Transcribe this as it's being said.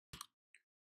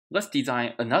let's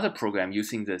design another program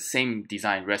using the same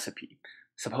design recipe.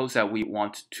 Suppose that we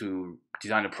want to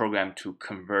design a program to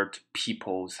convert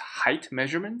people's height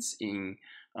measurements in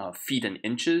feet and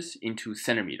inches into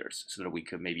centimeters so that we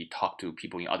could maybe talk to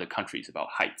people in other countries about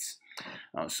heights.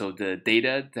 So the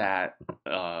data that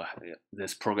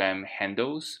this program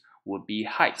handles would be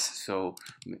heights. So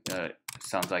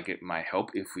sounds like it might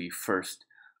help if we first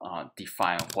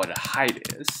define what a height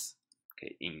is,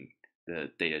 okay, in the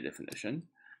data definition.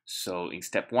 So in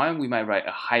step 1, we might write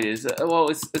a height is, well,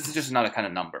 it's just another kind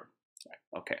of number.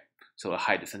 Okay, so a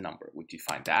height is a number. We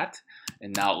define that.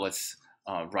 And now let's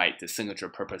write the signature,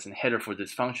 purpose, and header for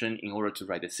this function. In order to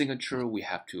write the signature, we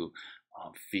have to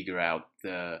figure out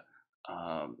the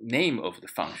name of the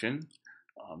function.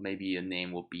 Maybe a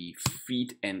name will be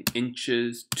feet and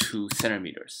inches to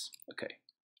centimeters. Okay,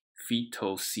 feet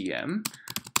to cm.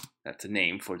 That's a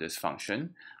name for this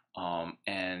function.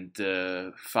 And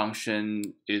the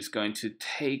function is going to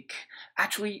take,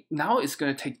 actually now it's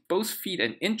going to take both feet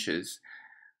and inches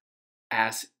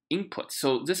as inputs.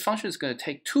 So this function is going to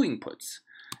take 2 inputs,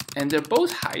 and they're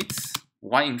both heights,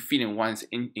 one in feet and one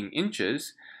in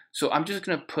inches. So I'm just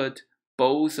going to put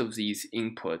both of these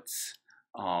inputs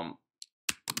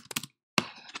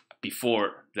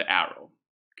before the arrow.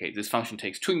 Okay, this function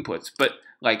takes 2 inputs, but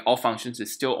like all functions, it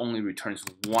still only returns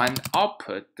one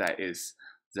output, that is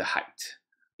the height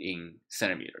in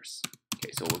centimeters.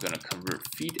 Okay, so we're going to convert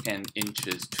feet and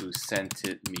inches to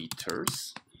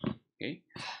centimeters. Okay,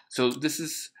 so this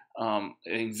is an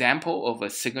example of a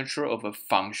signature of a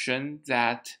function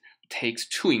that takes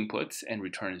 2 inputs and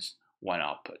returns 1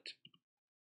 output.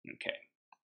 Okay,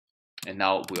 and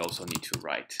now we also need to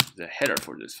write the header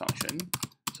for this function.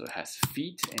 So it has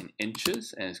feet and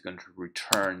inches, and it's going to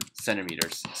return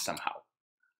centimeters somehow.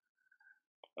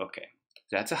 Okay,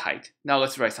 that's a height. Now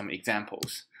let's write some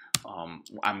examples.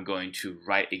 I'm going to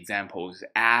write examples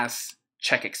as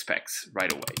check expects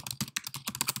right away.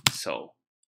 So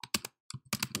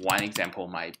one example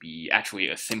might be, actually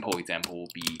a simple example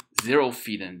will be 0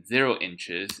 feet and 0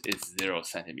 inches is 0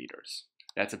 centimeters.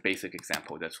 That's a basic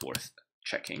example that's worth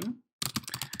checking.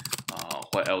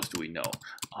 What else do we know?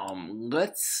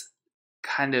 Let's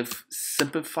kind of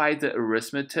simplify the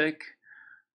arithmetic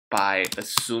by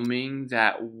assuming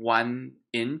that 1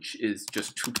 inch is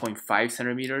just 2.5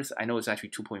 centimeters. I know it's actually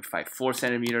 2.54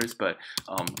 centimeters, but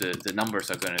the numbers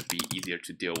are going to be easier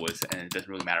to deal with, and it doesn't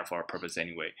really matter for our purpose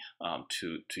anyway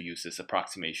to use this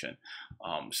approximation.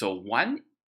 So 1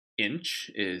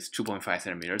 inch is 2.5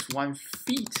 centimeters. 1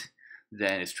 feet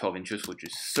then is 12 inches, which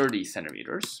is 30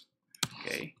 centimeters.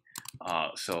 Okay,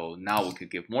 so now we could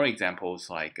give more examples,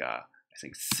 like I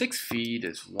think 6 feet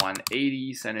is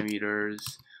 180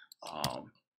 centimeters.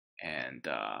 And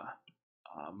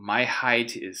my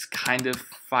height is kind of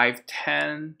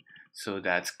 5'10", so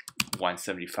that's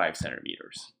 175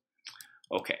 centimeters.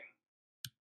 Okay,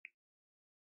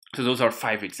 so those are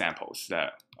 5 examples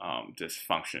that this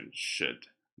function should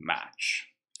match.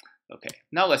 Okay,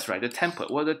 now let's write the template.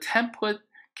 Well, the template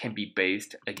can be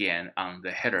based again on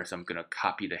the header, so I'm going to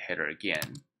copy the header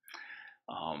again.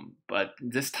 But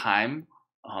this time,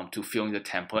 to fill in the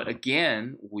template,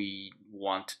 again, we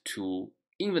want to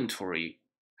inventory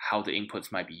how the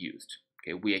inputs might be used.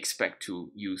 Okay, we expect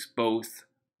to use both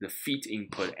the feet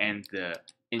input and the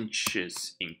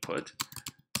inches input.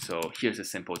 So here's a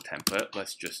simple template.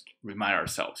 Let's just remind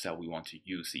ourselves that we want to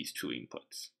use these 2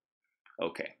 inputs.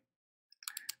 Okay,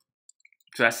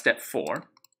 so that's step 4.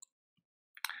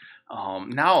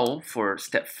 Now for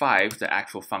step 5, the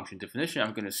actual function definition,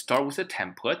 I'm going to start with a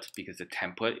template, because the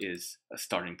template is a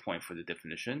starting point for the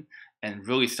definition, and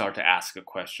really start to ask a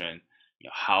question,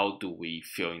 how do we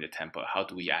fill in the template? How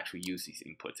do we actually use these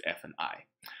inputs, f and I?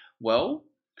 Well,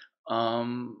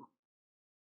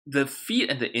 the feet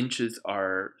and the inches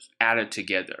are added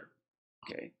together.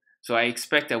 Okay, so I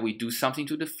expect that we do something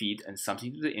to the feet and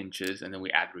something to the inches, and then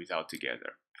we add the result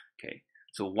together. Okay,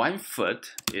 so 1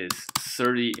 foot is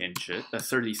 30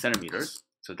 centimeters.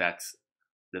 So that's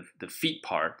the feet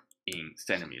part in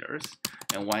centimeters.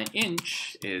 And 1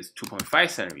 inch is 2.5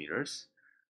 centimeters.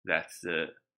 That's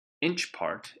the inch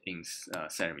part in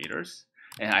centimeters.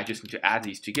 And I just need to add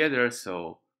these together.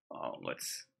 So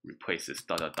let's replace this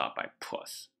dot dot dot by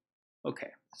plus.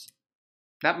 Okay,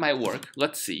 that might work.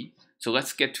 Let's see. So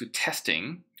let's get to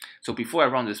testing. So before I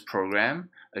run this program,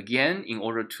 again, in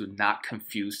order to not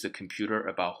confuse the computer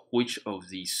about which of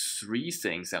these 3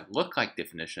 things that look like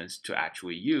definitions to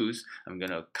actually use, I'm going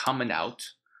to comment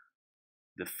out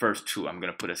the first 2. I'm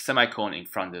going to put a semicolon in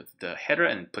front of the header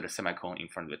and put a semicolon in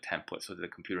front of the template so that the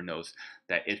computer knows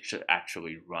that it should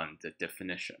actually run the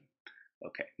definition.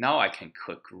 Okay, now I can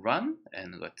click run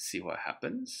and let's see what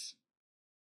happens.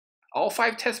 All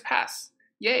 5 tests pass.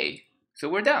 Yay! So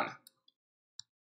we're done.